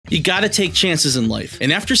You gotta take chances in life.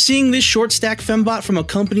 And after seeing this Shortstack fembot from a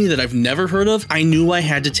company that I've never heard of, I knew I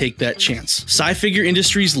had to take that chance. Scifigure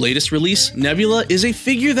Industries' latest release, Nebula, is a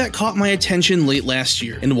figure that caught my attention late last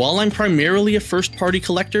year. And while I'm primarily a first-party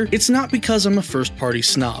collector, it's not because I'm a first-party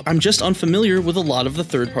snob. I'm just unfamiliar with a lot of the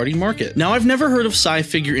third-party market. Now, I've never heard of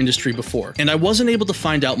Scifigure Industry before, and I wasn't able to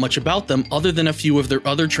find out much about them other than a few of their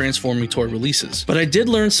other transforming toy releases. But I did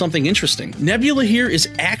learn something interesting. Nebula here is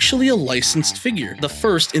actually a licensed figure, the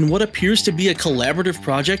first in what appears to be a collaborative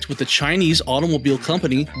project with the Chinese automobile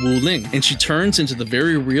company Wuling, and she turns into the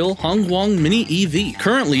very real Hongguang Mini EV,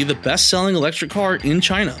 currently the best-selling electric car in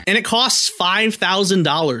China. And it costs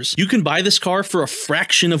 $5,000. You can buy this car for a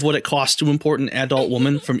fraction of what it costs to import an adult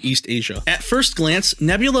woman from East Asia. At first glance,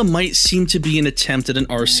 Nebula might seem to be an attempt at an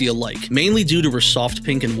RC-alike, mainly due to her soft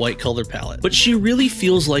pink and white color palette, but she really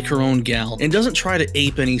feels like her own gal and doesn't try to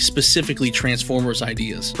ape any specifically Transformers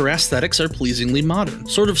ideas. Her aesthetics are pleasingly modern,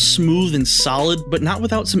 sort of smooth and solid, but not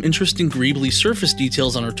without some interesting greebly surface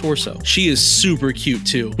details on her torso. She is super cute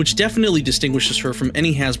too, which definitely distinguishes her from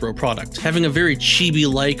any Hasbro product, having a very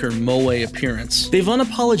chibi-like or moe appearance. They've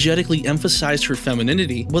unapologetically emphasized her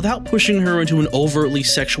femininity without pushing her into an overtly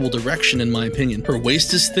sexual direction, in my opinion. Her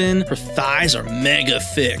waist is thin, her thighs are mega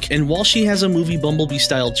thick, and while she has a movie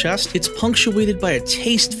Bumblebee-styled chest, it's punctuated by a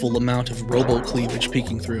tasteful amount of robo-cleavage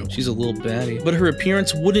peeking through. She's a little baddie. But her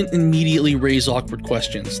appearance wouldn't immediately raise awkward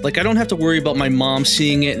questions. Like, I don't have to worry about my mom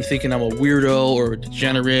seeing it and thinking I'm a weirdo or a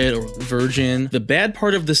degenerate or a virgin. The bad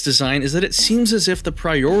part of this design is that it seems as if the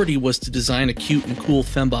priority was to design a cute and cool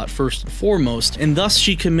fembot first and foremost, and thus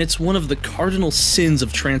she commits one of the cardinal sins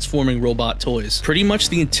of transforming robot toys. Pretty much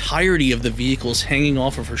the entirety of the vehicle's hanging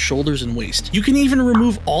off of her shoulders and waist. You can even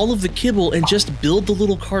remove all of the kibble and just build the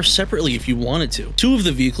little car separately if you wanted to. Two of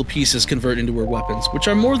the vehicle pieces convert into her weapons, which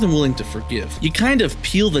I'm more than willing to forgive. You kind of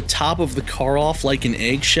peel the top of the car off like an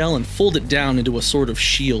eggshell and fold it down into a sort of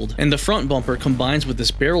shield, and the front bumper combines with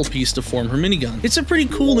this barrel piece to form her minigun. It's a pretty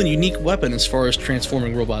cool and unique weapon as far as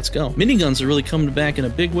transforming robots go. Miniguns are really coming back in a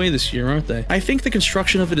big way this year, aren't they? I think the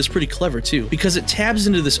construction of it is pretty clever too, because it tabs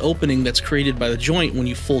into this opening that's created by the joint when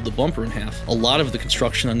you fold the bumper in half. A lot of the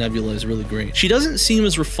construction on Nebula is really great. She doesn't seem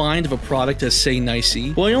as refined of a product as, say, Nicey,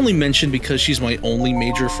 who I only mention because she's my only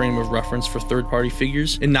major frame of reference for third-party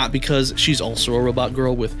figures, and not because she's also a robot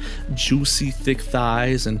girl with juicy, thick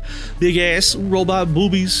thighs and big-ass robot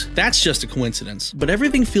boobies. That's just a coincidence. But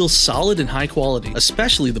everything feels solid and high quality,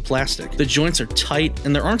 especially the plastic. The joints are tight,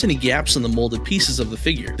 and there aren't any gaps in the molded pieces of the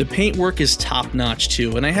figure. The paintwork is top-notch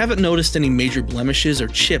too, and I haven't noticed any major blemishes or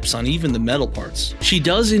chips on even the metal parts. She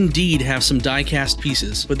does indeed have some die-cast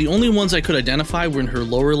pieces, but the only ones I could identify were in her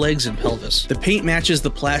lower legs and pelvis. The paint matches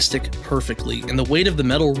the plastic perfectly, and the weight of the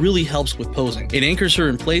metal really helps with posing. It anchors her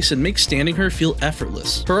in place and makes standing her feel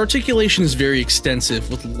effortless. Her articulation is very extensive,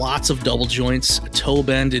 with lots of double joints, a toe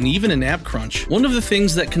bend, and even an ab crunch. One of the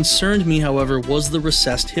things that concerned me, however, was the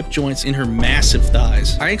recessed hip joints in her massive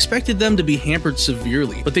thighs. I expected them to be hampered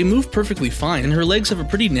severely, but they move perfectly fine, and her legs have a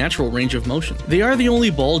pretty natural range of motion. They are the only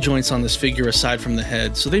ball joints on this figure aside from the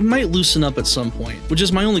head, so they might loosen up at some point, which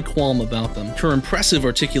is my only qualm about them. Her impressive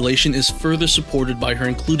articulation is further supported by her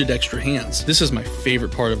included extra hands. This is my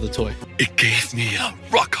favorite part of the toy. It gave me a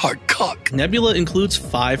rock-hard cock. Nebula includes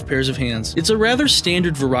 5 pairs of hands. It's a rather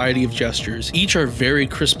standard variety of gestures. Each are very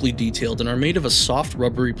crisply detailed and are made of a soft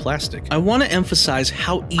rubbery plastic. I want to emphasize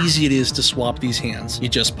how easy it is to swap these hands. You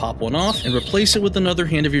just pop one off and replace it with another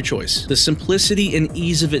hand of your choice. The simplicity and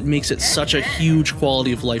ease of it makes it such a huge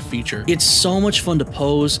quality of life feature. It's so much fun to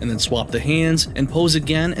pose and then swap the hands and pose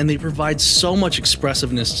again, and they provide so much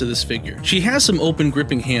expressiveness to this figure. She has some open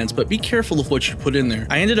gripping hands, but be careful of what you put in there.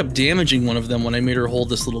 I ended up damaging one of them when I made her hold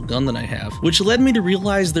this little gun that I have, which led me to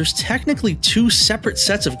realize there's technically 2 separate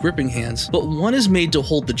sets of gripping hands, but one is made to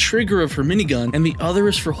hold the trigger of her minigun and the other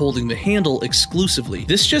is for holding the handle exclusively.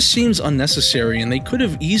 This just seems unnecessary, and they could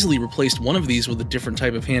have easily replaced one of these with a different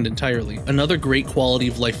type of hand entirely. Another great quality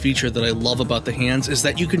of life feature that I love about the hands is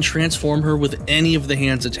that you can transform her with any of the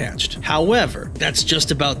hands attached. However, that's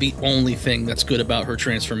just about the only thing that's good about her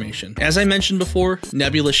transformation. As I mentioned before,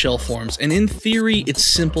 Nebula shell forms, and in theory it's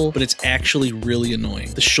simple, but it's actually really annoying.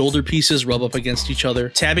 The shoulder pieces rub up against each other,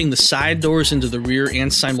 tabbing the side doors into the rear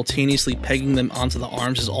and simultaneously pegging them onto the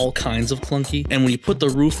arms is all kinds of clunky, and when you put the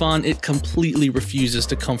roof on, it completely refuses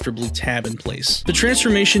to comfortably tab in place. The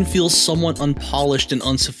transformation feels somewhat unpolished and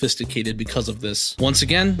unsophisticated because of this. Once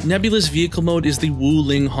again, Nebula's vehicle mode is the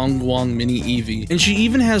Wuling Hongguang Mini EV, and she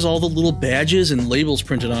even has all the little badges and labels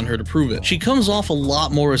printed on her to prove it. She comes off a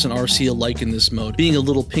lot more as an RC-alike in this mode, being a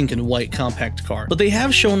little pink and white compact car, but they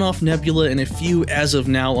have shown off Nebula in a few as of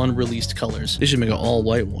now unreleased colors. They should make an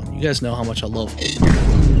all-white one. You guys know how much I love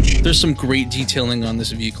There's some great detailing on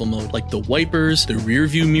this vehicle mode, like the wipers, the rear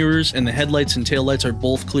view mirrors, and the headlights and taillights are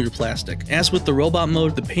both clear plastic. As with the robot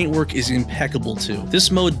mode, the paintwork is impeccable too.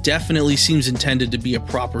 This mode definitely seems intended to be a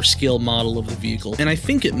proper scale model of the vehicle, and I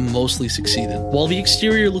think it mostly succeeded. While the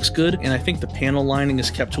exterior looks good, and I think the panel lining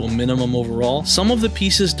is kept to a minimum overall, some of the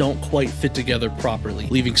pieces don't quite fit together properly,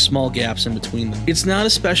 leaving small gaps in between them. It's not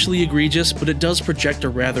especially egregious, but it does project a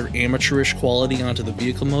rather amateurish quality onto the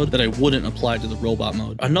vehicle mode that I wouldn't apply to the robot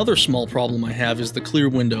mode. Another small problem I have is the clear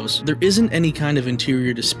windows. There isn't any kind of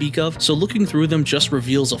interior to speak of, so looking through them just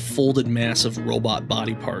reveals a folded mass of robot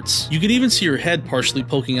body parts. You could even see her head partially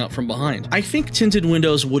poking out from behind. I think tinted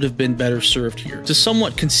windows would have been better served here, to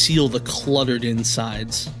somewhat conceal the cluttered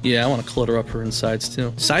insides. Yeah, I want to clutter up her insides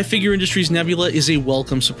too. Scifigure Industries Nebula is a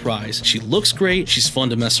welcome surprise. She looks great, she's fun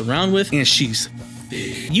to mess around with, and she's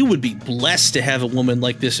big. You would be blessed to have a woman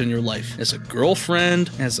like this in your life, as a girlfriend,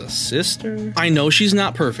 as a sister. I know she's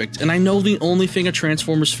not perfect, and I know the only thing a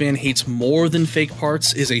Transformers fan hates more than fake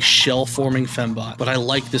parts is a shell-forming fembot, but I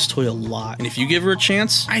like this toy a lot, and if you give her a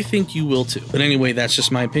chance, I think you will too. But anyway, that's just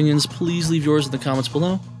my opinions. Please leave yours in the comments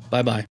below. Bye-bye.